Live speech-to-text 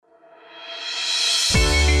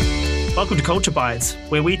Welcome to Culture Bites,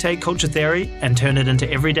 where we take culture theory and turn it into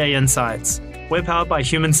everyday insights. We're powered by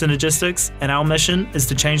human synergistics, and our mission is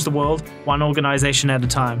to change the world one organization at a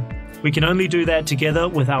time. We can only do that together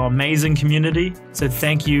with our amazing community, so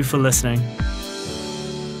thank you for listening.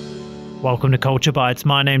 Welcome to Culture Bites.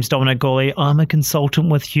 My name's Dominic Gawley. I'm a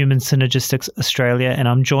consultant with Human Synergistics Australia, and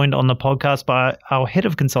I'm joined on the podcast by our head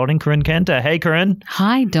of consulting, Corinne Cantor. Hey, Corinne.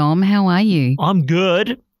 Hi, Dom. How are you? I'm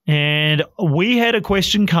good. And we had a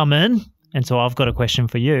question come in, and so I've got a question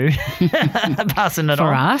for you. Passing it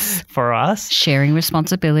on. For us. Sharing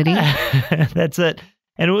responsibility. That's it.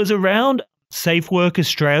 And it was around Safe Work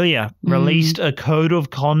Australia released a code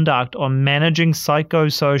of conduct on managing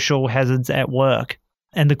psychosocial hazards at work.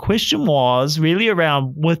 And the question was really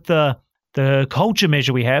around with the culture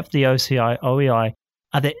measure we have, the OCI, OEI,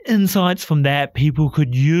 are there insights from that people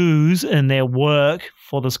could use in their work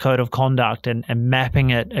for this code of conduct and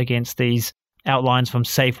mapping it against these outlines from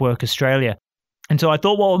Safe Work Australia? And so I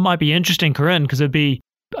thought, well, it might be interesting, Corinne, because it'd be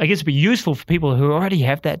useful for people who already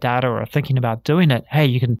have that data or are thinking about doing it. Hey,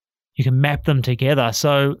 you can map them together.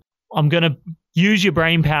 So I'm going to use your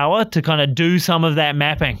brain power to kind of do some of that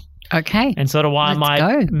mapping. Okay. And sort of why it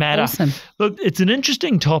might matter. Awesome. Look, it's an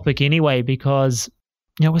interesting topic anyway, because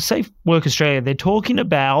with Safe Work Australia, they're talking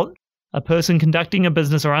about a person conducting a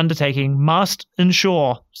business or undertaking must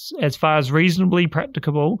ensure, as far as reasonably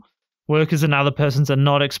practicable, workers and other persons are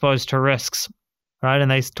not exposed to risks, right?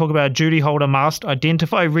 And they talk about a duty holder must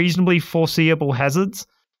identify reasonably foreseeable hazards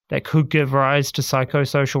that could give rise to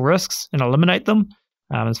psychosocial risks and eliminate them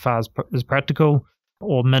as far as practical,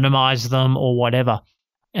 or minimize them or whatever.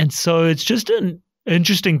 And so it's just an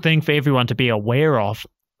interesting thing for everyone to be aware of,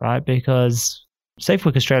 right? Because Safe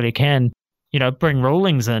Work Australia can, bring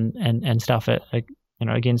rulings and stuff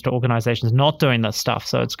against organizations not doing this stuff.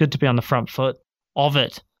 So it's good to be on the front foot of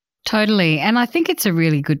it. Totally. And I think it's a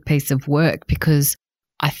really good piece of work because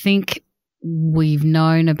I think we've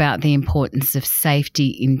known about the importance of safety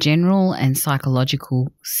in general and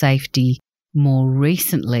psychological safety more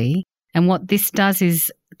recently. And what this does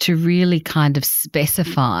is to really kind of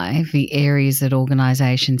specify the areas that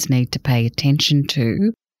organisations need to pay attention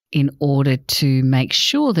to in order to make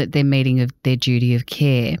sure that they're meeting their duty of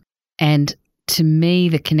care. And to me,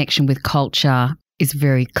 the connection with culture is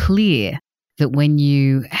very clear that when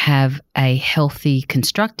you have a healthy,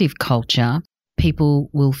 constructive culture, people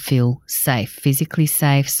will feel safe, physically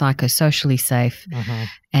safe, psychosocially safe,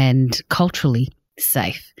 and culturally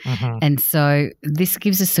safe. And so this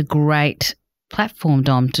gives us a great platform,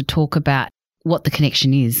 Dom, to talk about what the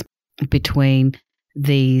connection is between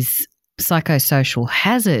these psychosocial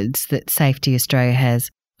hazards that Safety Australia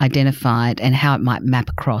has identified and how it might map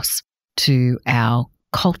across to our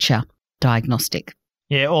culture diagnostic.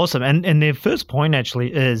 Yeah, awesome. And their first point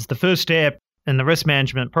actually is the first step in the risk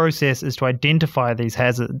management process is to identify these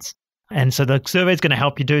hazards. And so the survey is going to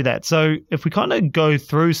help you do that. So if we kind of go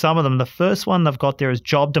through some of them, the first one they've got there is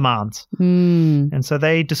job demands. And so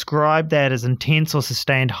they describe that as intense or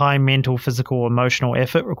sustained high mental, physical, or emotional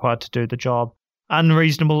effort required to do the job,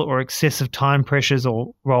 unreasonable or excessive time pressures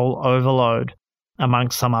or role overload,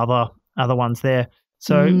 amongst some other ones there.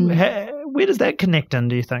 So where does that connect in,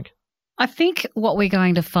 do you think? I think what we're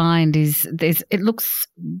going to find is it looks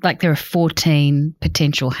like there are 14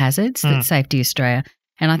 potential hazards that Safety Australia.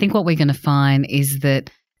 And I think what we're going to find is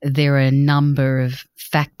that there are a number of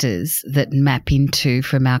factors that map into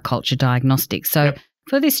from our culture diagnostic. So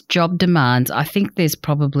for this job demands, I think there's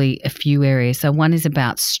probably a few areas. So one is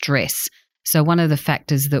about stress. So one of the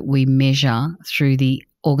factors that we measure through the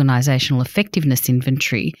organisational effectiveness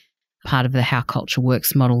inventory, part of the How Culture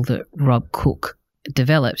Works model that Rob Cook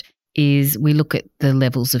developed, is we look at the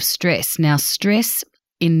levels of stress. Now, stress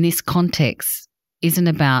in this context isn't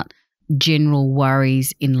about general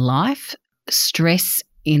worries in life. Stress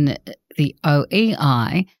in the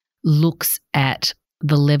OEI looks at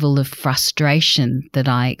the level of frustration that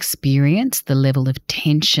I experience, the level of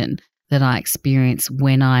tension that I experience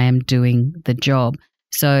when I am doing the job.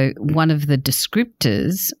 So one of the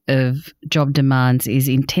descriptors of job demands is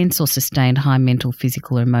intense or sustained high mental,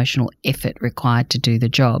 physical, or emotional effort required to do the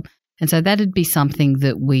job. And so that'd be something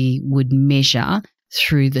that we would measure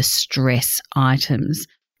through the stress items.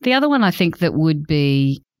 The other one I think that would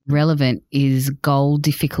be relevant is goal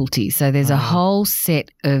difficulty. So there's a whole set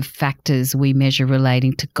of factors we measure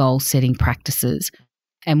relating to goal setting practices.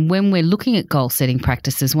 And when we're looking at goal setting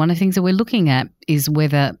practices, one of the things that we're looking at is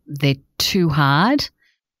whether they're too hard,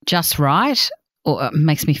 just right, or it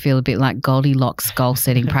makes me feel a bit like Goldilocks goal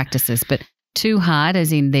setting practices, but too hard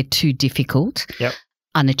as in they're too difficult,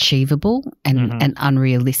 unachievable and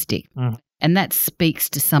unrealistic. And that speaks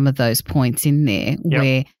to some of those points in there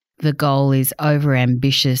where the goal is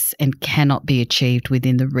overambitious and cannot be achieved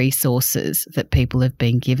within the resources that people have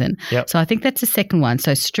been given. Yep. So I think that's the second one.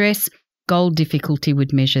 So stress, goal difficulty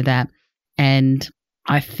would measure that. And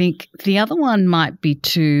I think the other one might be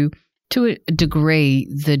to a degree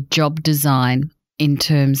the job design in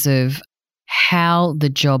terms of how the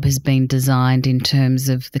job has been designed in terms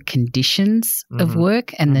of the conditions of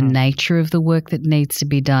work and the nature of the work that needs to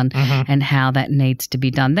be done and how that needs to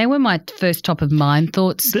be done. They were my first top of mind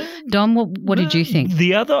thoughts. Dom, what did you think?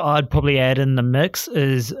 The other I'd probably add in the mix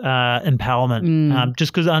is empowerment.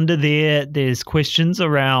 Just because under there's questions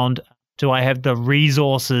around, do I have the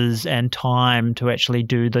resources and time to actually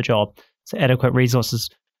do the job? So adequate resources.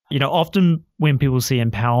 Often when people see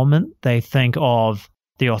empowerment, they think of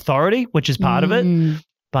the authority, which is part of it.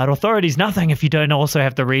 But authority is nothing if you don't also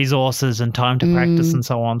have the resources and time to practice and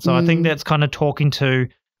so on. So I think that's kind of talking to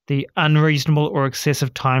the unreasonable or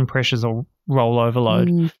excessive time pressures or role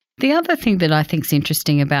overload. The other thing that I think is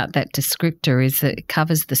interesting about that descriptor is that it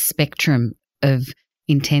covers the spectrum of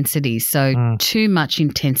intensity. So too much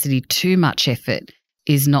intensity, too much effort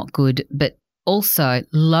is not good, but also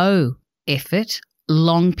low effort,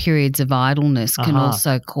 long periods of idleness can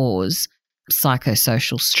also cause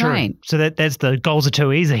psychosocial strain. True. So that's the goals are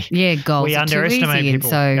too easy. Yeah, goals are too easy.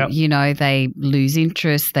 People. And so, they lose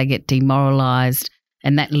interest, they get demoralized,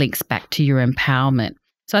 and that links back to your empowerment.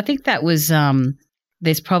 So I think that was,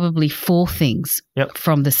 there's probably 4 things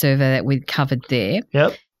from the survey that we covered there.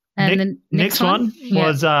 Yep. And the next one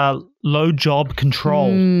was low job control.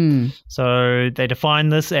 So they define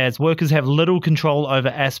this as workers have little control over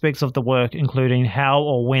aspects of the work, including how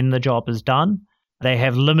or when the job is done. They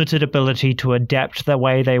have limited ability to adapt the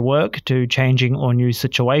way they work to changing or new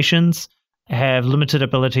situations, have limited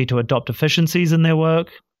ability to adopt efficiencies in their work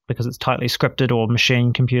because it's tightly scripted or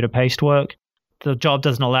machine computer-paced work. The job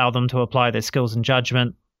doesn't allow them to apply their skills and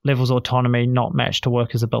judgment, levels of autonomy not matched to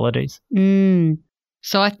workers' abilities.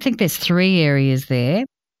 So I think there's 3 areas there.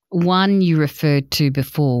 One you referred to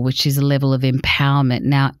before, which is a level of empowerment.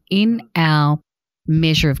 Now, in our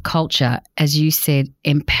measure of culture, as you said,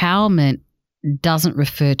 empowerment doesn't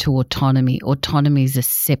refer to autonomy. Autonomy is a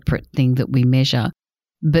separate thing that we measure.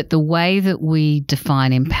 But the way that we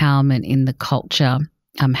define empowerment in the culture,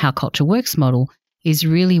 how culture works model, is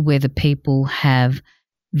really where the people have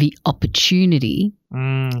the opportunity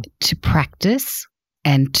to practice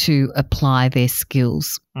and to apply their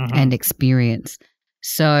skills and experience.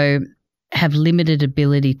 So have limited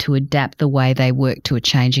ability to adapt the way they work to a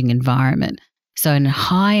changing environment. So in a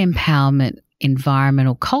high empowerment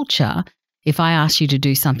environmental culture, if I ask you to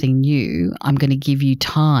do something new, I'm going to give you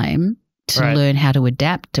time to learn how to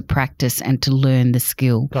adapt, to practice, and to learn the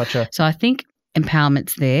skill. Gotcha. So I think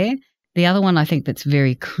empowerment's there. The other one I think that's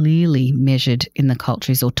very clearly measured in the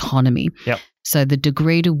culture is autonomy. Yep. So the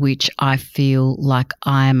degree to which I feel like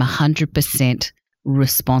I am 100%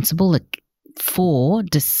 responsible for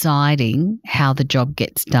deciding how the job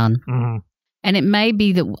gets done. And it may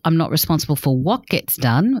be that I'm not responsible for what gets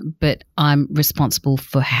done, but I'm responsible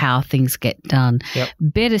for how things get done.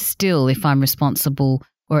 Better still if I'm responsible,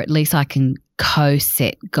 or at least I can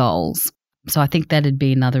co-set goals. So I think that'd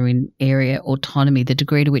be another area, autonomy, the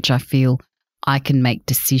degree to which I feel I can make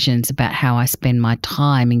decisions about how I spend my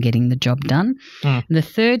time in getting the job done. The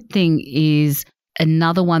third thing is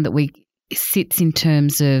another one that sits in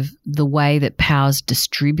terms of the way that power's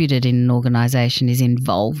distributed in an organisation is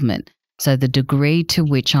involvement. So the degree to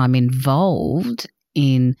which I'm involved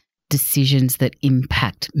in decisions that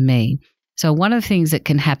impact me. So one of the things that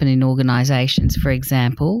can happen in organisations, for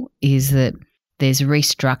example, is that there's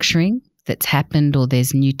restructuring that's happened or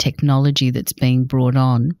there's new technology that's being brought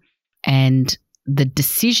on, and the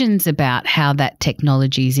decisions about how that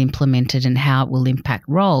technology is implemented and how it will impact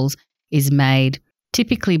roles is made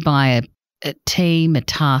typically by a team, a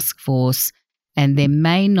task force, and there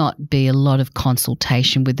may not be a lot of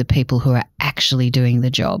consultation with the people who are actually doing the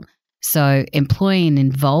job. So employee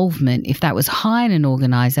involvement, if that was high in an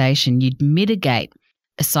organisation, you'd mitigate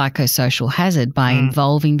a psychosocial hazard by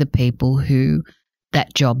involving the people who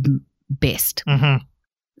that job best.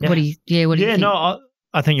 What do you think? No,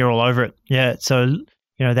 I think you're all over it. Yeah. So,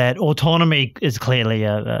 that autonomy is clearly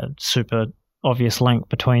a super obvious link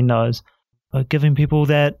between those. But giving people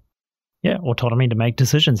that, autonomy to make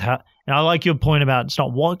decisions. And I like your point about it's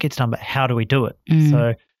not what gets done, but how do we do it?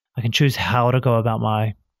 So I can choose how to go about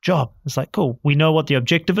my job. It's like, cool, we know what the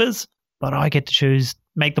objective is, but I get to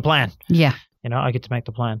make the plan. Yeah. I get to make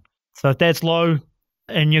the plan. So if that's low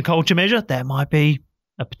in your culture measure, that might be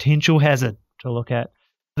a potential hazard to look at.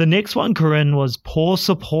 The next one, Corinne, was poor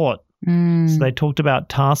support. So they talked about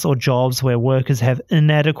tasks or jobs where workers have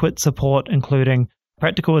inadequate support, including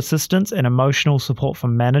practical assistance and emotional support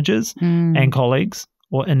from managers and colleagues,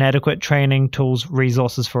 or inadequate training, tools,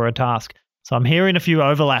 resources for a task. So I'm hearing a few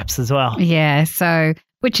overlaps as well. Yeah, so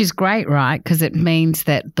which is great, right? Because it means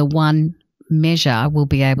that the one measure will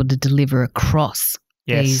be able to deliver across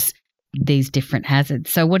these different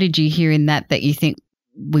hazards. So what did you hear in that you think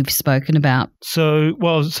we've spoken about? So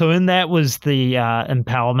in that was the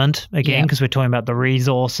empowerment, again, because we're talking about the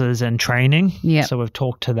resources and training. Yeah. So we've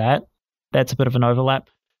talked to that. That's a bit of an overlap.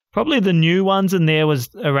 Probably the new ones in there was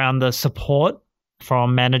around the support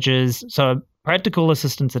from managers. So practical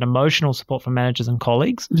assistance and emotional support from managers and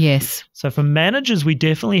colleagues. Yes. So for managers, we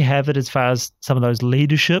definitely have it as far as some of those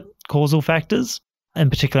leadership causal factors. In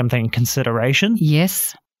particular, I'm thinking consideration.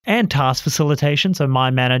 Yes. And task facilitation. So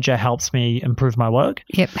my manager helps me improve my work.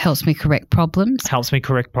 Yep. Helps me correct problems.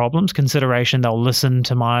 Consideration, they'll listen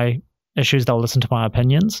to my issues. They'll listen to my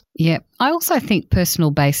opinions. Yep. I also think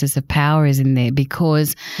personal basis of power is in there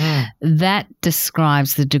because that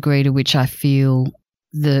describes the degree to which I feel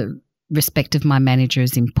the respect of my manager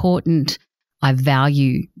is important. I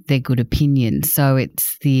value their good opinions. So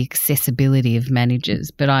it's the accessibility of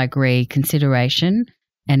managers. But I agree, consideration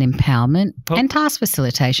and empowerment and task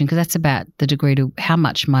facilitation, because that's about the degree to how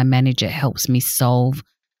much my manager helps me solve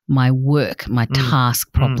my work, my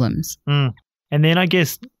task problems. And then I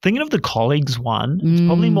guess thinking of the colleagues one, it's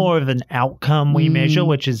probably more of an outcome we measure,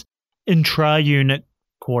 which is intra-unit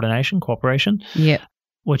cooperation. Yep.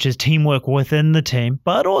 Which is teamwork within the team,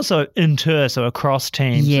 but also so across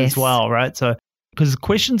teams as well, right? So, because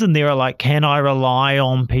questions in there are like, can I rely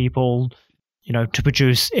on people, to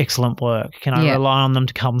produce excellent work? Can I rely on them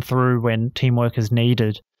to come through when teamwork is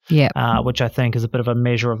needed? Yeah. Which I think is a bit of a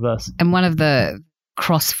measure of this. And one of the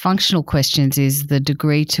cross-functional questions is the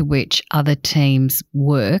degree to which other teams'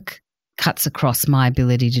 work cuts across my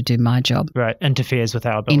ability to do my job. Right. Interferes with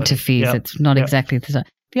our ability. It's not exactly the same.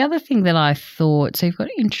 The other thing that I thought, so you've got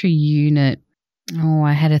intra-unit. Oh,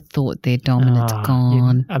 I had a thought there, Dom, and it's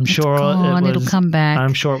gone. I'm sure it'll come back.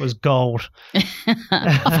 I'm sure it was gold.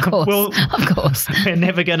 Of course. Of course. We're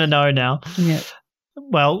never going to know now. Yeah.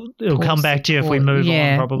 Well, it'll come back to you if we move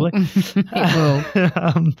on, probably. It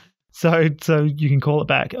will. So you can call it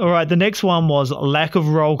back. All right, the next one was lack of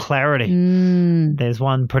role clarity. There's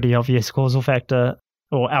one pretty obvious causal factor,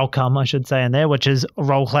 or outcome, I should say, in there, which is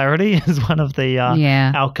role clarity is one of the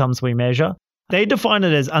outcomes we measure. They define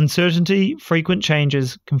it as uncertainty, frequent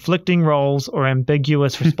changes, conflicting roles, or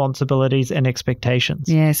ambiguous responsibilities and expectations.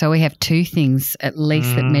 Yeah, so we have two things at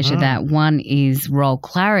least that measure that. One is role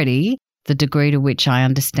clarity, the degree to which I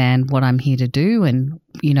understand what I'm here to do and,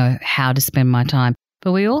 how to spend my time.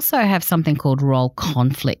 But we also have something called role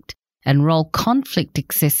conflict. And role conflict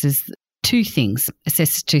assesses two things.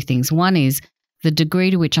 One is the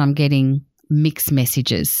degree to which I'm getting mixed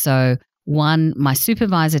messages. So one, my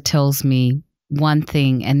supervisor tells me one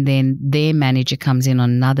thing and then their manager comes in on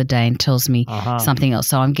another day and tells me something else.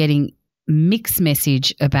 So I'm getting mixed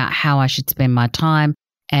message about how I should spend my time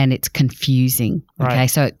and it's confusing. Okay. Right.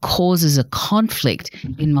 So it causes a conflict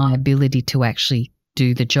in my ability to actually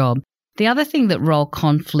do the job. The other thing that role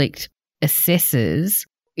conflict assesses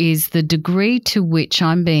is the degree to which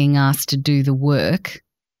I'm being asked to do the work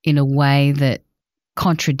in a way that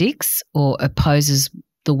contradicts or opposes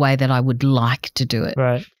the way that I would like to do it.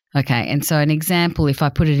 Right. Okay. And so an example, if I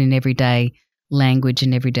put it in everyday language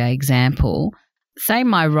and everyday example, say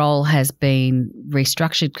my role has been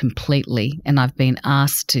restructured completely and I've been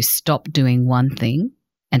asked to stop doing one thing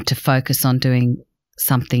and to focus on doing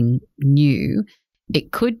something new.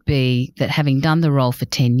 It could be that having done the role for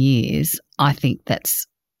 10 years, I think that's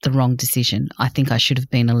the wrong decision. I think I should have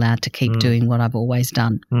been allowed to keep doing what I've always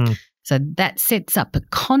done. So that sets up a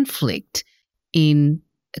conflict in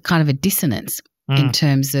a kind of a dissonance in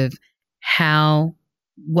terms of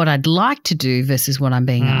what I'd like to do versus what I'm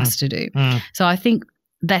being asked to do. So I think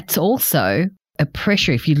that's also a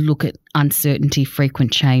pressure if you look at uncertainty,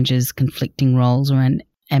 frequent changes, conflicting roles or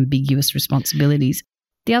ambiguous responsibilities.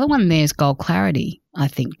 The other one there is goal clarity, I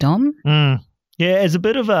think, Dom. Yeah, it's a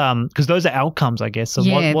bit of because those are outcomes, I guess. So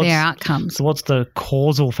they're outcomes. So what's the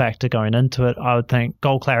causal factor going into it? I would think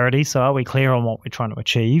goal clarity. So are we clear on what we're trying to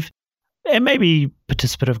achieve? And maybe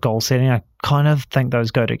participative goal setting. I kind of think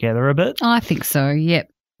those go together a bit. I think so, yep.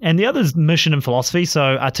 And the other is mission and philosophy. So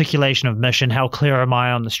articulation of mission, how clear am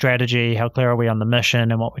I on the strategy? How clear are we on the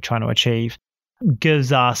mission and what we're trying to achieve?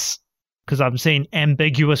 Gives us, because I'm seeing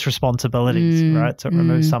ambiguous responsibilities, right? So it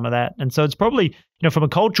removes some of that. And so it's probably, from a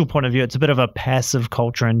cultural point of view, it's a bit of a passive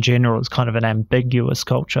culture in general. It's kind of an ambiguous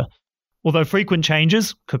culture. Although frequent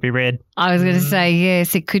changes could be read. I was going to say,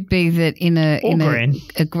 yes, it could be that in a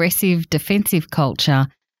aggressive defensive culture,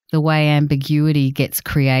 the way ambiguity gets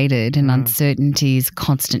created and uncertainty is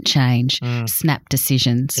constant change, snap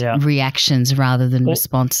decisions, reactions rather than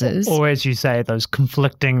responses. Or as you say, those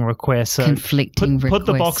conflicting requests. So requests. Put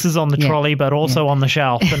the boxes on the trolley but also on the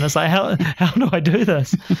shelf. And it's like, how do I do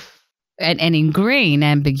this? And in green,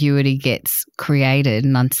 ambiguity gets created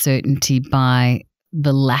and uncertainty by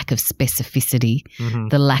the lack of specificity,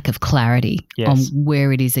 the lack of clarity on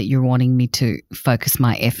where it is that you're wanting me to focus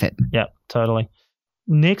my effort. Yeah, totally.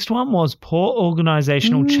 Next one was poor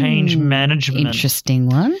organizational change management. Interesting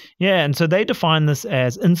one. Yeah, and so they define this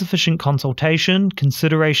as insufficient consultation,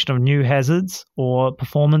 consideration of new hazards or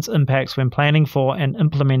performance impacts when planning for and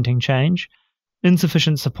implementing change,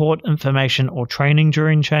 insufficient support information or training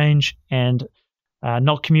during change, and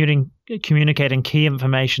not communicating key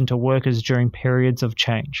information to workers during periods of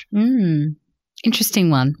change. Interesting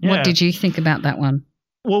one. Yeah. What did you think about that one?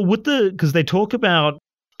 Well, because they talk about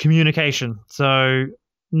communication, so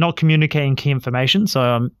not communicating key information. So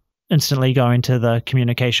I'm instantly going to the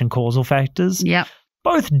communication causal factors. Yep.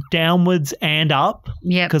 Both downwards and up.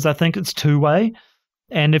 Yeah. Because I think it's two-way.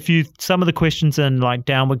 And some of the questions in like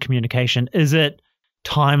downward communication, is it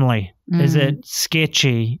timely? Is it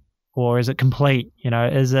sketchy? Or is it complete?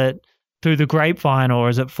 Is it through the grapevine or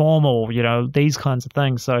is it formal? These kinds of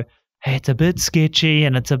things. So, hey, it's a bit sketchy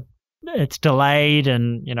and it's delayed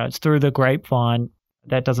and, it's through the grapevine.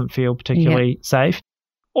 That doesn't feel particularly safe.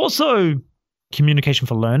 Also, communication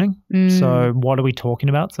for learning. So what are we talking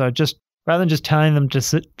about? So just rather than just telling them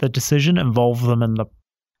the decision, involve them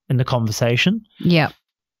in the conversation. Yeah.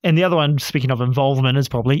 And the other one, speaking of involvement, is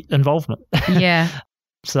probably involvement. Yeah.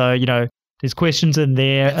 So, there's questions in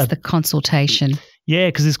there. It's the consultation. Yeah,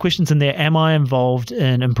 because there's questions in there. Am I involved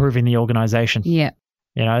in improving the organization? Yeah.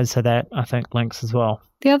 So that I think links as well.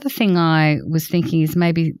 The other thing I was thinking is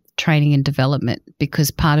maybe training and development, because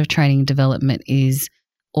part of training and development is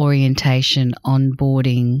orientation,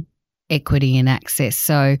 onboarding, equity and access.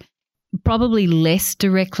 So probably less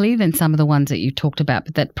directly than some of the ones that you talked about,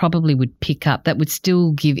 but that probably would pick up, that would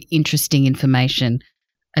still give interesting information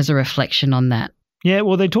as a reflection on that. Yeah,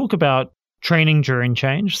 well, they talk about training during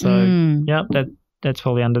change. So, that's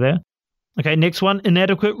probably under there. Okay, next one,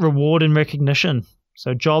 inadequate reward and recognition.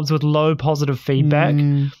 So jobs with low positive feedback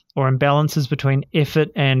or imbalances between effort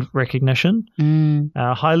and recognition.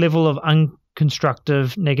 High level of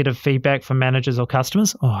unconstructive negative feedback from managers or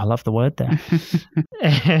customers. Oh, I love the word there.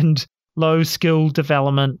 And low skill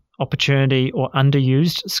development opportunity or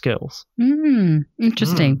underused skills.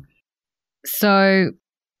 Interesting. So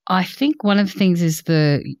I think one of the things is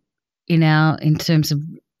in terms of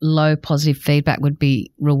low positive feedback would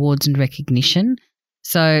be rewards and recognition.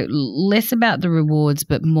 So less about the rewards,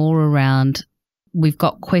 but more around, we've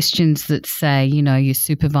got questions that say, your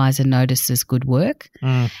supervisor notices good work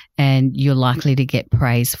and you're likely to get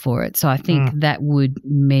praise for it. So I think that would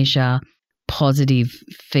measure positive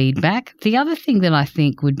feedback. The other thing that I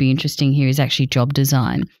think would be interesting here is actually job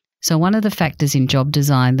design. So one of the factors in job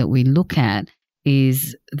design that we look at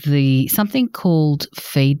is something called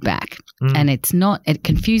feedback. And it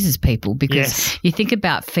confuses people because you think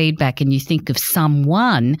about feedback and you think of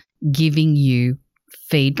someone giving you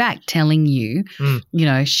feedback, telling you,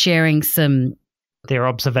 sharing their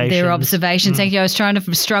observations. Saying, I was trying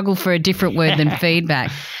to struggle for a different word than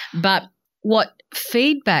feedback. But what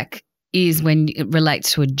feedback is when it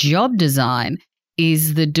relates to a job design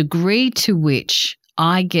is the degree to which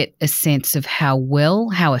I get a sense of how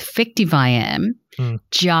effective I am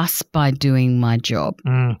just by doing my job.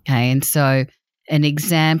 Okay. And so an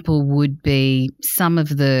example would be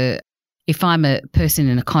if I'm a person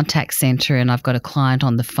in a contact center and I've got a client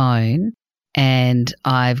on the phone and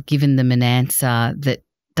I've given them an answer that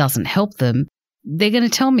doesn't help them, they're going to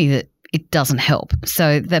tell me that it doesn't help.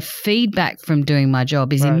 So the feedback from doing my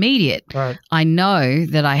job is immediate. Right. I know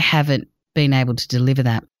that I haven't been able to deliver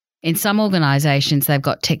that. In some organizations, they've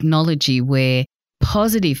got technology where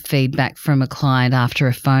positive feedback from a client after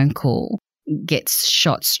a phone call gets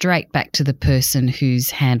shot straight back to the person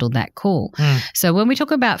who's handled that call. So when we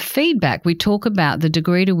talk about feedback, we talk about the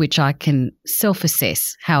degree to which I can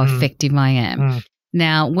self-assess how effective I am.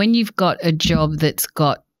 Now, when you've got a job that's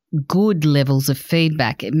got good levels of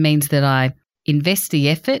feedback, it means that I invest the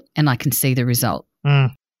effort and I can see the result.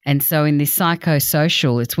 And so in this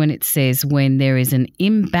psychosocial, it's when it says when there is an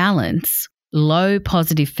imbalance, low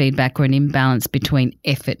positive feedback or an imbalance between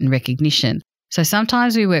effort and recognition. So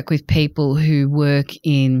sometimes we work with people who work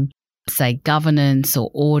in, say, governance or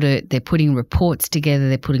audit. They're putting reports together.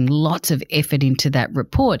 They're putting lots of effort into that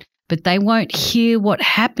report, but they won't hear what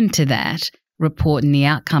happened to that report and the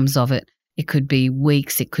outcomes of it. It could be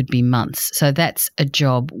weeks. It could be months. So that's a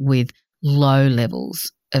job with low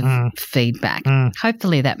levels of feedback.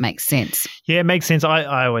 Hopefully that makes sense. Yeah, it makes sense.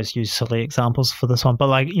 I always use silly examples for this one, but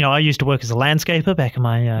I used to work as a landscaper back in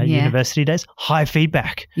my university days. High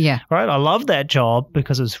feedback. Yeah. Right? I love that job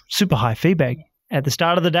because it was super high feedback. At the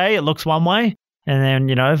start of the day, it looks one way, and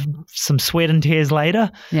then, some sweat and tears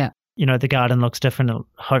later, the garden looks different.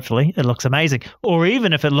 Hopefully it looks amazing. Or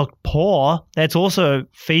even if it looked poor, that's also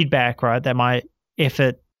feedback, right? That my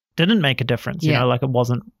effort didn't make a difference, like it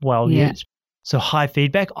wasn't well used. So high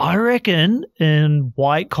feedback, I reckon in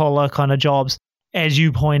white collar kind of jobs, as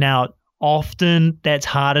you point out, often that's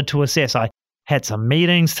harder to assess. I had some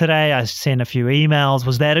meetings today. I sent a few emails.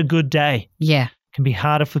 Was that a good day? Yeah. It can be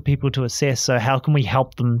harder for people to assess. So how can we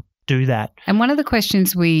help them do that? And one of the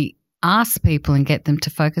questions we ask people and get them to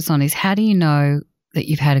focus on is, how do you know that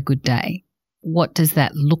you've had a good day? What does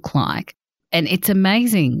that look like? And it's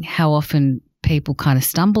amazing how often people kind of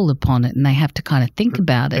stumble upon it and they have to kind of think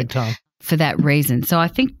about it for that reason. So I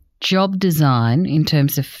think job design in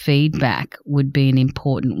terms of feedback would be an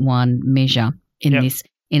important one measure in this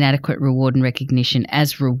inadequate reward and recognition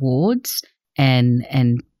as rewards and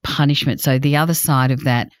punishment. So the other side of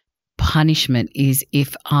that punishment is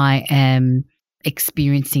if I am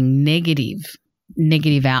experiencing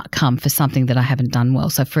negative outcome for something that I haven't done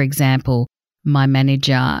well. So for example, my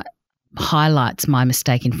manager highlights my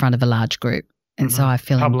mistake in front of a large group. And so I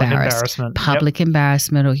feel embarrassed. Public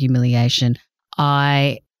embarrassment or humiliation.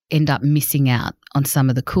 I end up missing out on some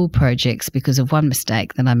of the cool projects because of one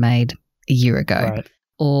mistake that I made a year ago. Right.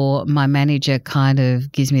 Or my manager kind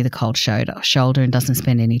of gives me the cold shoulder and doesn't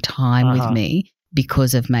spend any time with me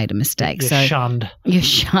because I've made a mistake. You're shunned. You're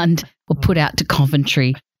shunned or put out to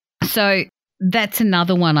Coventry. So that's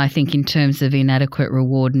another one, I think, in terms of inadequate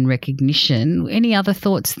reward and recognition. Any other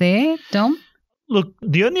thoughts there, Dom? Look,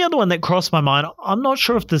 the only other one that crossed my mind, I'm not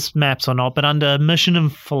sure if this maps or not, but under mission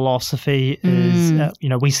and philosophy is,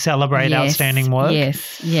 we celebrate outstanding work.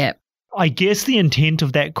 Yes, yeah. I guess the intent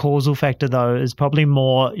of that causal factor, though, is probably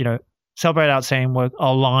more, celebrate outstanding work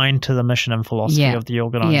aligned to the mission and philosophy of the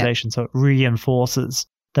organization. So it reinforces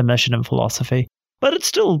the mission and philosophy. But it's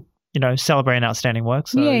still, celebrating outstanding work.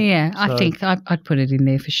 So, I think I'd put it in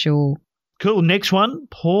there for sure. Cool. Next one,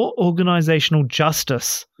 poor organizational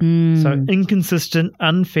justice. So inconsistent,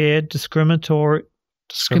 unfair, discriminatory.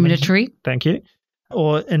 Thank you.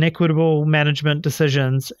 Or inequitable management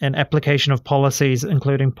decisions and application of policies,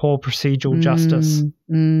 including poor procedural justice.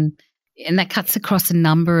 And that cuts across a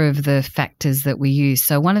number of the factors that we use.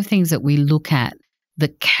 So one of the things that we look at,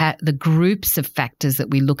 the groups of factors that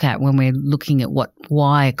we look at when we're looking at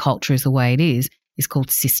why a culture is the way it is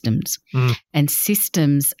called systems. And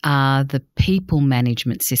systems are the people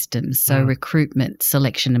management systems. So recruitment,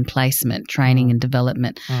 selection and placement, training and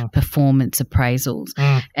development, performance appraisals.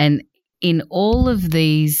 And in all of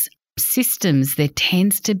these systems, there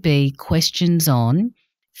tends to be questions on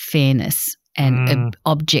fairness and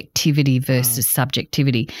objectivity versus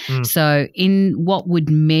subjectivity. So in what would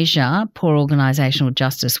measure poor organisational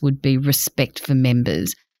justice would be respect for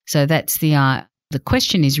members. So that's the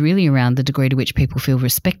question is really around the degree to which people feel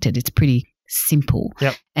respected. It's pretty simple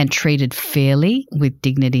and treated fairly with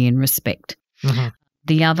dignity and respect.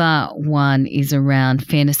 The other one is around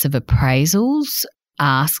fairness of appraisals,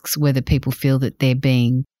 asks whether people feel that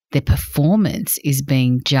their performance is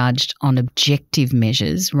being judged on objective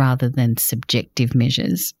measures rather than subjective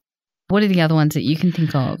measures. What are the other ones that you can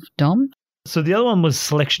think of, Dom? So the other one was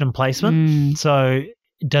selection and placement. So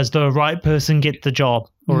does the right person get the job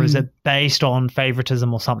or is it based on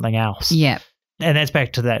favoritism or something else? Yeah. And that's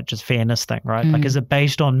back to that just fairness thing, right? Like, is it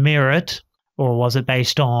based on merit or was it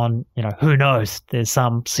based on, who knows, there's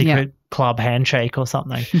some secret club handshake or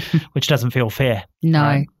something, which doesn't feel fair. No.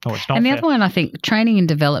 Right? Or it's not and the fair. other one, I think, training and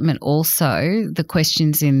development also, the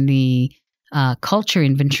questions in the culture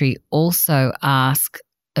inventory also ask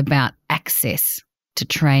about access to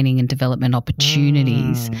training and development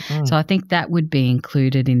opportunities. So I think that would be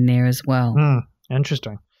included in there as well.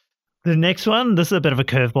 Interesting. The next one, this is a bit of a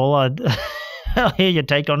curveball. I'll hear your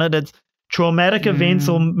take on it. It's traumatic events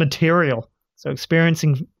or material. So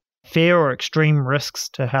experiencing fair or extreme risks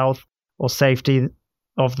to health or safety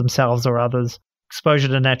of themselves or others, exposure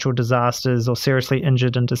to natural disasters or seriously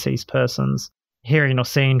injured and deceased persons, hearing or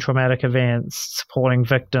seeing traumatic events, supporting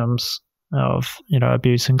victims of,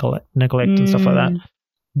 abuse and neglect and stuff like that.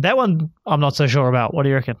 That one I'm not so sure about. What do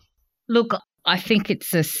you reckon? Look, I think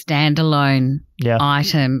it's a standalone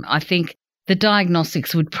item. I think the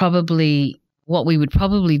diagnostics would probably, what we would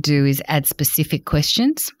probably do is add specific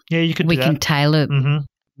questions. Yeah, you could do that. We can tailor,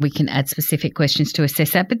 we can add specific questions to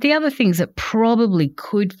assess that. But the other things that probably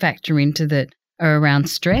could factor into that are around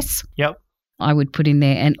stress. Yep. I would put in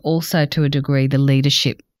there, and also to a degree the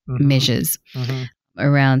leadership measures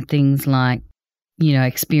around things like,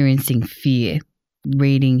 experiencing fear,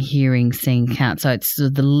 reading, hearing, seeing, count. So it's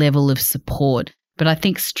the level of support. But I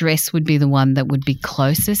think stress would be the one that would be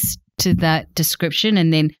closest to that description.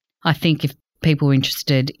 And then I think if people are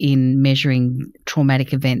interested in measuring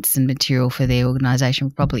traumatic events and material for their organisation,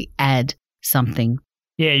 would probably add something.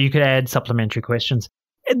 Yeah, you could add supplementary questions.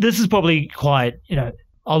 This is probably quite,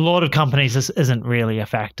 a lot of companies, this isn't really a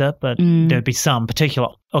factor, but there'd be some particular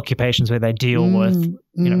occupations where they deal with,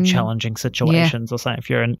 challenging situations or something.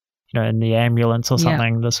 If you're in the ambulance or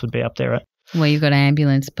something, this would be up there. Right? Well, you've got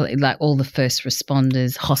ambulance, like all the first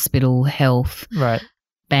responders, hospital, health, right,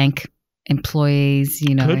 bank employees,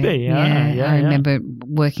 Could be, I remember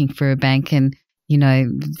working for a bank and,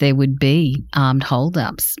 there would be armed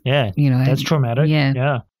holdups. Yeah, that's traumatic.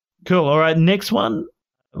 Yeah. Cool. All right, next one,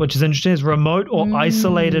 which is interesting, is remote or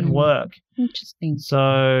isolated work. Interesting.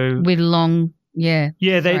 So with long,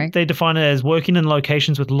 they define it as working in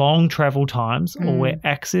locations with long travel times or where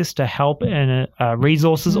access to help and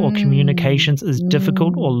resources or communications is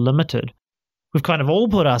difficult or limited. We've kind of all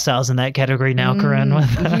put ourselves in that category now, Corinne,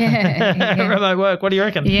 with remote work. What do you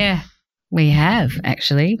reckon? Yeah, we have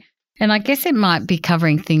actually. And I guess it might be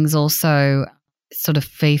covering things also sort of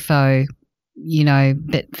FIFO,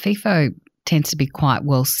 but FIFO tends to be quite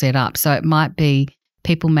well set up. So it might be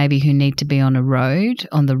people maybe who need to be on the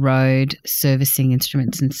road, servicing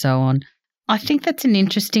instruments and so on. I think that's an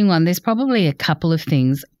interesting one. There's probably a couple of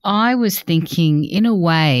things. I was thinking, in a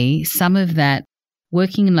way, some of that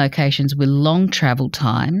working in locations with long travel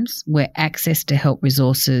times where access to help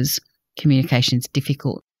resources, communication is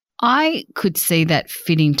difficult. I could see that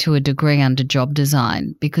fitting to a degree under job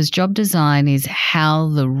design, because job design is how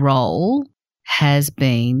the role has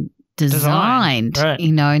been designed, right,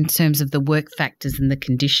 in terms of the work factors and the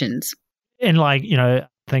conditions. And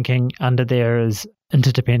thinking under there is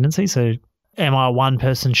interdependency. So am I a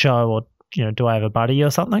one-person show, or, do I have a buddy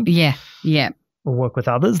or something? Yeah. Or work with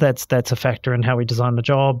others. That's a factor in how we design the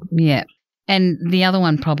job. Yeah. And the other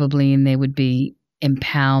one probably in there would be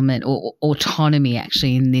empowerment or autonomy,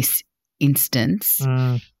 actually, in this instance.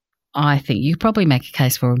 I think you probably make a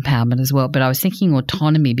case for empowerment as well. But I was thinking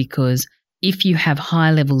autonomy because if you have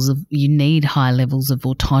you need high levels of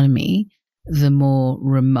autonomy, the more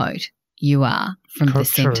remote you are from the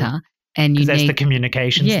centre. And that's the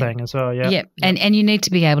communications thing as well. Yeah. And you need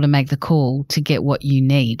to be able to make the call to get what you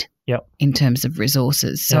need. Yep. In terms of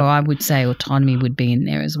resources. So I would say autonomy would be in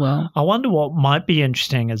there as well. I wonder what might be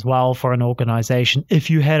interesting as well for an organisation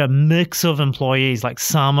if you had a mix of employees, like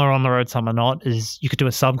some are on the road, some are not, is you could do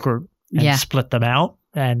a subgroup and split them out.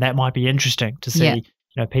 And that might be interesting to see,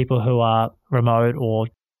 people who are remote or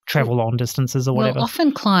travel long distances or whatever. Well,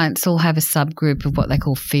 often clients will have a subgroup of what they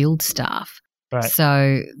call field staff. Right.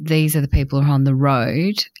 So these are the people who are on the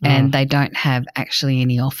road and they don't have actually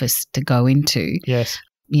any office to go into. Yes.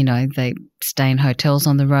 They stay in hotels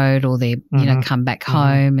on the road or they, come back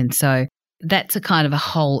home. And so that's a kind of a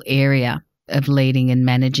whole area of leading and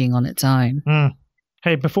managing on its own.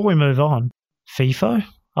 Hey, before we move on, FIFO?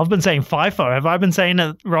 I've been saying FIFO. Have I been saying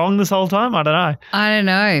it wrong this whole time? I don't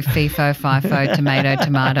know. FIFO, FIFO,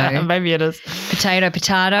 tomato. Maybe it is. Potato.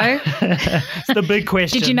 It's the big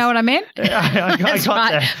question. Did you know what I meant? I That's got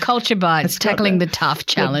right. that. Culture Bites, tackling the tough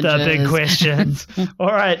challenges. The big questions.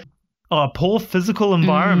 All right. Poor physical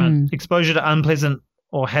environment, exposure to unpleasant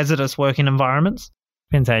or hazardous working environments.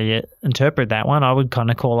 Depends how you interpret that one. I would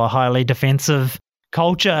kind of call a highly defensive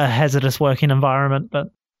culture a hazardous working environment,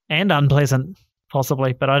 and unpleasant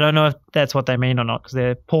possibly. But I don't know if that's what they mean or not because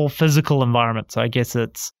they're poor physical environment. So I guess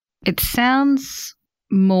it sounds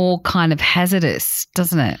more kind of hazardous,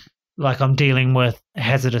 doesn't it? Like I'm dealing with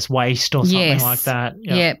hazardous waste or something like that.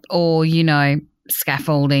 Yeah. Or,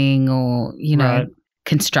 scaffolding or, right.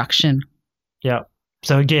 Construction. Yeah.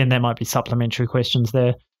 So again, there might be supplementary questions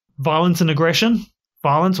there. Violence and aggression,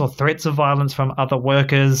 violence or threats of violence from other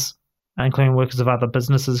workers, including workers of other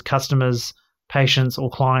businesses, customers, patients or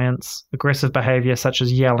clients, aggressive behaviour such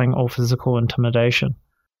as yelling or physical intimidation.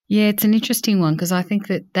 Yeah, it's an interesting one because I think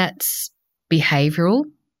that's behavioural.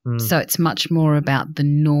 So it's much more about the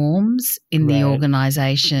norms in the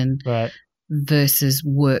organisation versus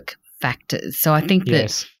work factors. So I think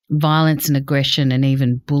that violence and aggression and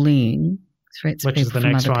even bullying, threats of people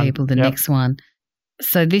from other people, the next one.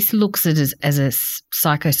 So this looks at it as a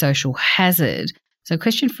psychosocial hazard. So the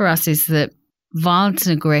question for us is that violence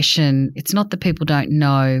and aggression, it's not that people don't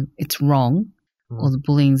know it's wrong or the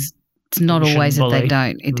bullying's, it's not always that they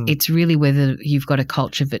don't. It's really whether you've got a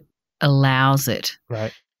culture that allows it.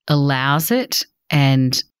 Allows it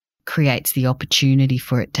and creates the opportunity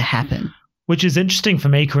for it to happen. Which is interesting for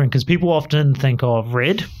me, Corinne, because people often think of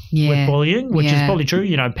red with bullying, which is probably true.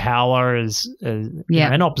 Power is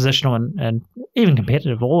and oppositional and even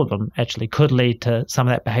competitive, all of them actually could lead to some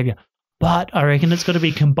of that behavior. But I reckon it's got to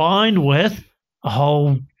be combined with a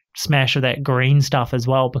whole smash of that green stuff as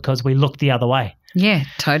well, because we look the other way. Yeah,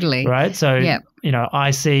 totally. Right? So,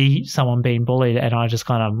 I see someone being bullied and I just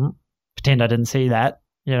kind of pretend I didn't see that.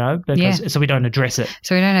 So we don't address it.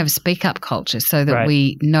 So we don't have a speak up culture, so that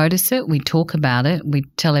we notice it, we talk about it, we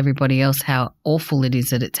tell everybody else how awful it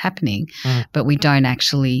is that it's happening, but we don't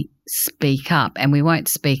actually speak up. And we won't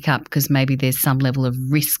speak up because maybe there's some level of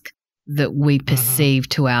risk that we perceive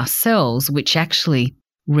to ourselves, which actually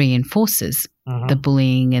reinforces the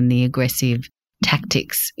bullying and the aggressive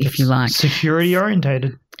tactics, if you like. Security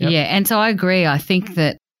orientated. Yep. Yeah, and so I agree. I think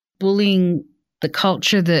that bullying, the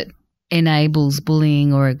culture that enables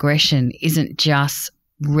bullying or aggression isn't just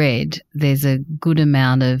red. There's a good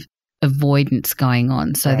amount of avoidance going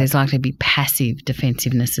on. So there's likely to be passive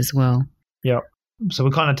defensiveness as well. Yep. So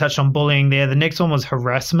we kind of touched on bullying there. The next one was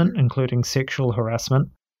harassment, including sexual harassment.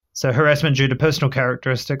 So harassment due to personal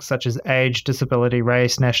characteristics such as age, disability,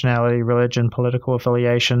 race, nationality, religion, political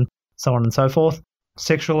affiliation, so on and so forth.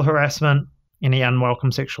 Sexual harassment, any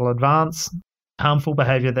unwelcome sexual advance. Harmful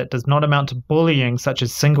behavior that does not amount to bullying, such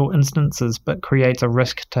as single instances, but creates a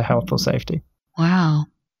risk to health or safety. Wow.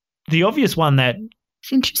 The obvious one that...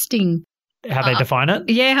 It's interesting. How they define it?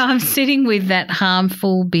 Yeah, I'm sitting with that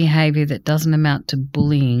harmful behavior that doesn't amount to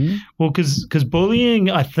bullying. Well, because bullying,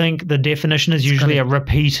 I think the definition is usually a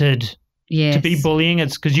repeated... Yes. To be bullying,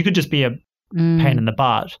 it's because you could just be a pain in the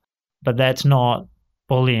butt, but that's not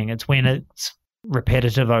bullying. It's when it's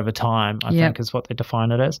repetitive over time, I think is what they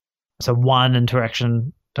define it as. So one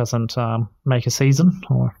interaction doesn't make a season,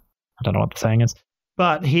 or I don't know what the saying is.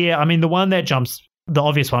 But here, I mean, the one that jumps, the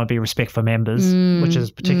obvious one would be respect for members, which is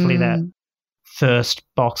particularly that first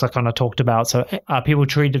box I kind of talked about. So are people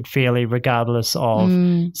treated fairly regardless of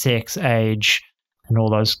sex, age, and all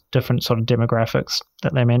those different sort of demographics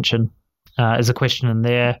that they mention? Is a question in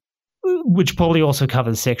there, which probably also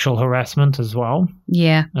covers sexual harassment as well.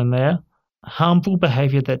 Yeah. In there. Harmful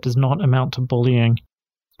behavior that does not amount to bullying.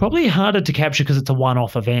 Probably harder to capture because it's a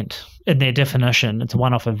one-off event. In their definition, it's a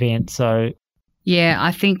one-off event. So, yeah,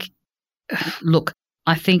 I think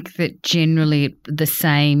that generally the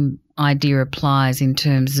same idea applies in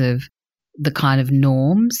terms of the kind of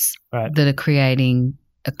norms that are creating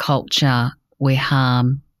a culture where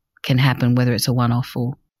harm can happen, whether it's a one-off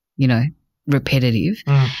or, repetitive.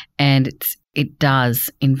 And it does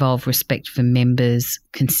involve respect for members,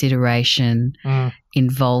 consideration,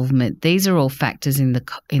 involvement. These are all factors in the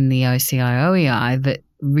OCI, OEI that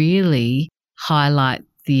really highlight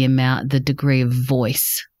the degree of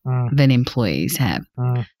voice that employees have.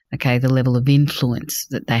 Okay, the level of influence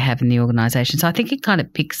that they have in the organisation. So I think it kind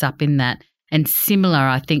of picks up in that. And similar,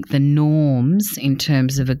 I think the norms in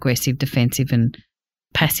terms of aggressive, defensive and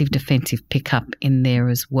passive defensive pick up in there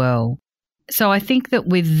as well. So I think that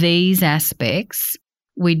with these aspects,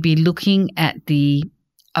 we'd be looking at the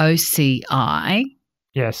OCI,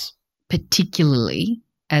 yes, particularly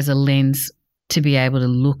as a lens to be able to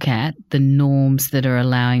look at the norms that are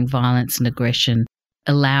allowing violence and aggression,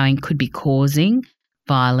 could be causing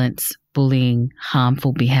violence, bullying,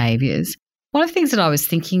 harmful behaviours. One of the things that I was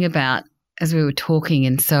thinking about as we were talking,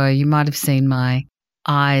 and so you might have seen my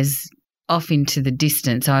eyes off into the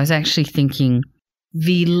distance, I was actually thinking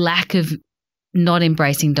the lack of not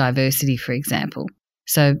embracing diversity, for example.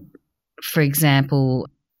 So, for example,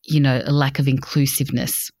 a lack of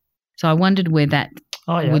inclusiveness. So I wondered where that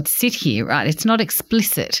would sit here, right? It's not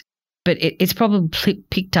explicit, but it's probably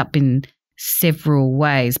picked up in several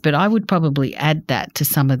ways. But I would probably add that to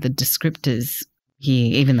some of the descriptors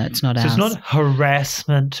here, even though it's not ours. So it's not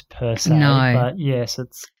harassment per se, but yes,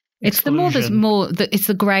 it's exclusion. It's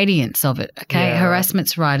the gradients of it, okay? Yeah,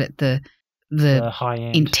 harassment's right at the high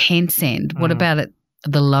end, intense end. What about at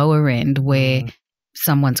the lower end where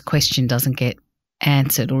someone's question doesn't get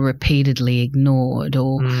answered or repeatedly ignored,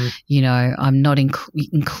 or I'm not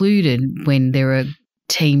included when there are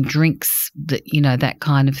team drinks, that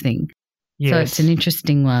kind of thing. Yes. So it's an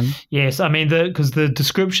interesting one. Yes, I mean because the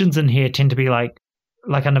descriptions in here tend to be like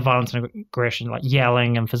under violence and aggression, like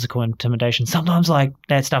yelling and physical intimidation. Sometimes like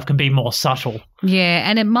that stuff can be more subtle. Yeah,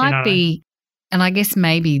 and it might be. And I guess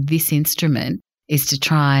maybe this instrument is to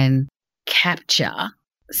try and capture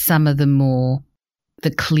some of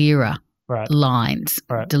the clearer lines,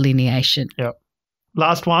 delineation. Yep.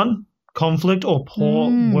 Last one, conflict or poor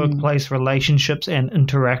workplace relationships and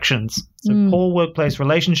interactions. So poor workplace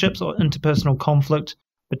relationships or interpersonal conflict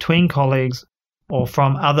between colleagues or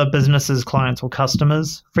from other businesses, clients, or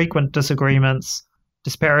customers, frequent disagreements,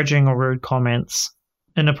 disparaging or rude comments,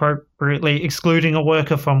 inappropriately excluding a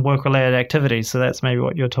worker from work-related activities. So that's maybe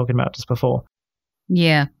what you were talking about just before.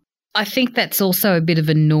 Yeah. I think that's also a bit of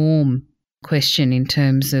a norm question in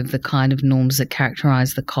terms of the kind of norms that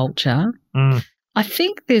characterise the culture. I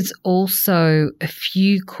think there's also a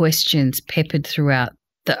few questions peppered throughout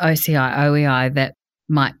the OCI, OEI that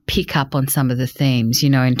might pick up on some of the themes,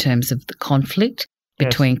 in terms of the conflict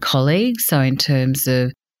between colleagues. So in terms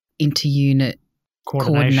of inter-unit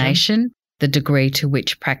coordination, the degree to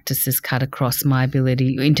which practices cut across my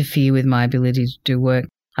ability, interfere with my ability to do work.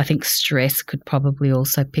 I think stress could probably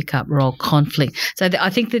also pick up role conflict. So I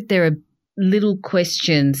think that there are little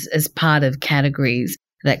questions as part of categories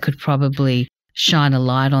that could probably shine a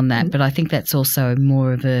light on that. But I think that's also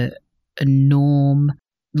more of a norm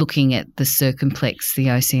looking at the circumplex, the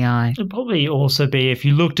OCI. It'd probably also be if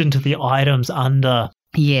you looked into the items under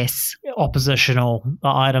oppositional, the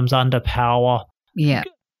items under power,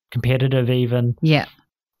 competitive even. Yeah.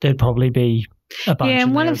 There'd probably be a bunch. Yeah,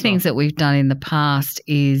 and one of the things that we've done in the past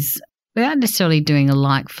is without necessarily doing a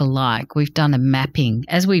like for like, we've done a mapping,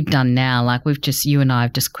 as we've done now, like you and I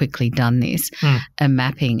have just quickly done this, a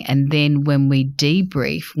mapping. And then when we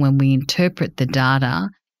debrief, when we interpret the data,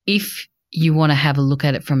 if you want to have a look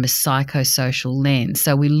at it from a psychosocial lens.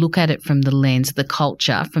 So we look at it from the lens, the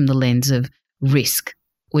culture, from the lens of risk.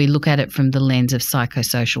 We look at it from the lens of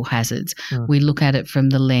psychosocial hazards. We look at it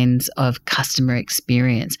from the lens of customer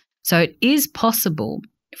experience. So it is possible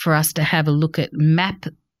for us to have a look at map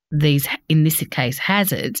these, in this case,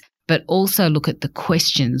 hazards, but also look at the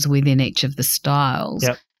questions within each of the styles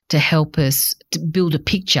to help us to build a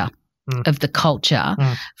picture of the culture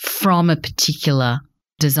from a particular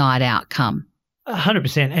desired outcome.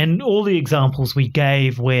 100%. And all the examples we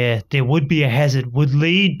gave where there would be a hazard would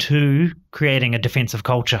lead to creating a defensive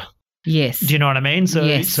culture. Yes. Do you know what I mean? So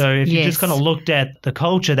if you just kind of looked at the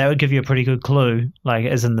culture, that would give you a pretty good clue, like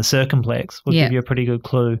as in the circumplex, would give you a pretty good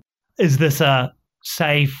clue. Is this a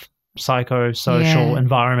safe psychosocial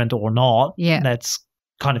environment or not? Yeah. That's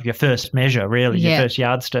kind of your first measure, really, your first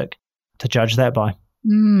yardstick to judge that by.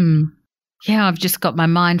 Yeah, I've just got my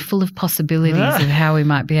mind full of possibilities of how we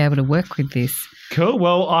might be able to work with this. Cool.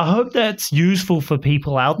 Well, I hope that's useful for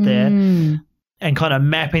people out there and kind of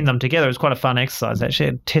mapping them together. It's quite a fun exercise, actually.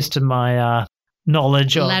 I tested my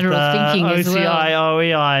knowledge of lateral thinking OCI, as well.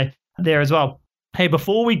 OEI there as well. Hey,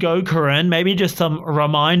 before we go, Corinne, maybe just some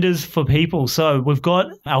reminders for people. So we've got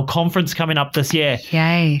our conference coming up this year.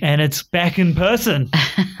 Yay. And it's back in person.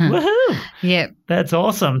 Woohoo. Yep. That's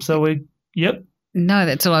awesome. So No,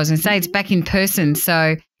 that's all I was going to say. It's back in person.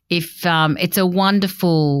 So if it's a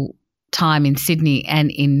wonderful time in Sydney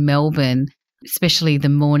and in Melbourne, especially the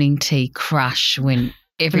morning tea crush when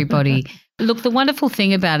everybody – look, the wonderful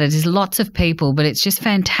thing about it is lots of people, but it's just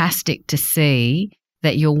fantastic to see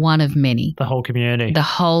that you're one of many. The whole community. The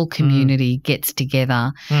whole community gets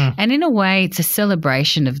together. And in a way, it's a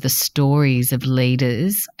celebration of the stories of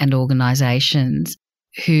leaders and organisations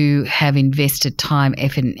who have invested time,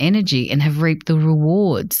 effort and energy and have reaped the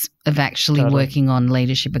rewards of actually working on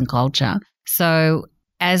leadership and culture. So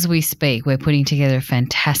as we speak, we're putting together a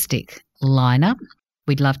fantastic lineup.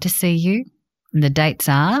 We'd love to see you. And the dates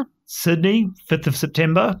are? Sydney, 5th of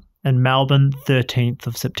September and Melbourne, 13th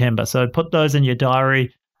of September. So put those in your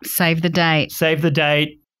diary. Save the date. Save the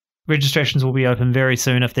date. Registrations will be open very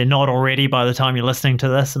soon. If they're not already by the time you're listening to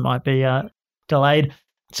this, it might be delayed.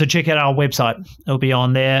 So check out our website. It'll be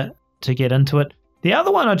on there to get into it. The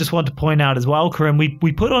other one I just want to point out as well, Corinne,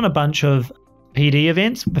 we put on a bunch of PD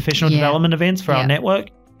events, professional development events for our network.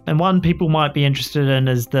 And one people might be interested in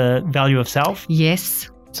is the value of self. Yes.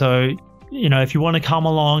 So, if you want to come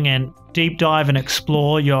along and deep dive and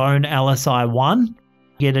explore your own LSI 1,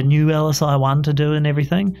 get a new LSI 1 to do and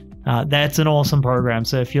everything, that's an awesome program.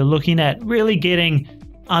 So if you're looking at really getting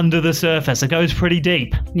under the surface, it goes pretty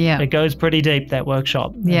deep. Yeah. It goes pretty deep, that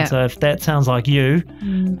workshop. Yeah. And so if that sounds like you,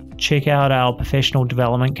 check out our professional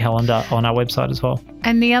development calendar on our website as well.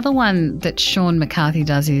 And the other one that Sean McCarthy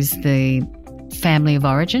does is the Family of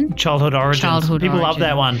Origin. Childhood Origins. People love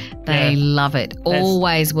that one. They love it.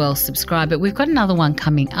 Always well subscribed. But we've got another one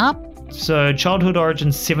coming up. So Childhood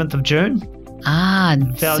Origins, 7th of June.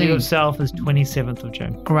 Value of Self is 27th of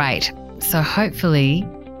June. Great. So hopefully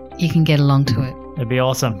you can get along to it. It'd be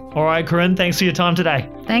awesome. All right, Corinne, thanks for your time today.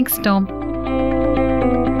 Thanks, Dom.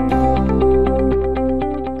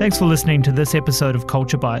 Thanks for listening to this episode of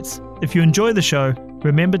Culture Bites. If you enjoy the show,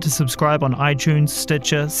 remember to subscribe on iTunes,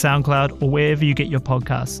 Stitcher, SoundCloud, or wherever you get your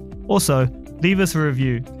podcasts. Also, leave us a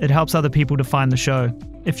review. It helps other people to find the show.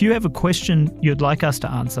 If you have a question you'd like us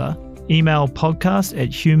to answer, email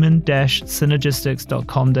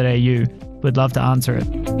podcast@human-synergistics.com.au. We'd love to answer it.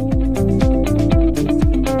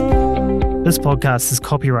 This podcast is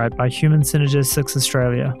copyright by Human Synergistics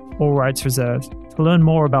Australia, all rights reserved. To learn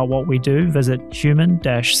more about what we do, visit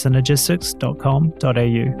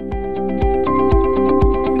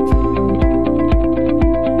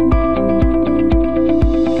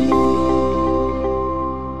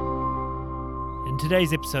In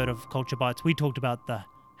today's episode of Culture Bites, we talked about the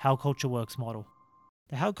How Culture Works model.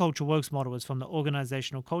 The How Culture Works model is from the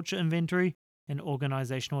Organizational Culture Inventory and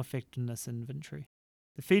Organizational Effectiveness Inventory.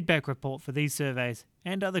 The feedback report for these surveys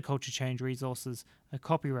and other culture change resources are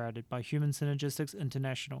copyrighted by Human Synergistics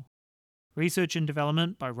International. Research and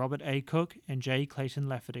development by Robert A. Cook and J. Clayton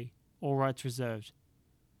Lafferty, all rights reserved.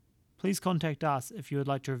 Please contact us if you would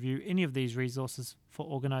like to review any of these resources for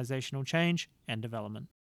organizational change and development.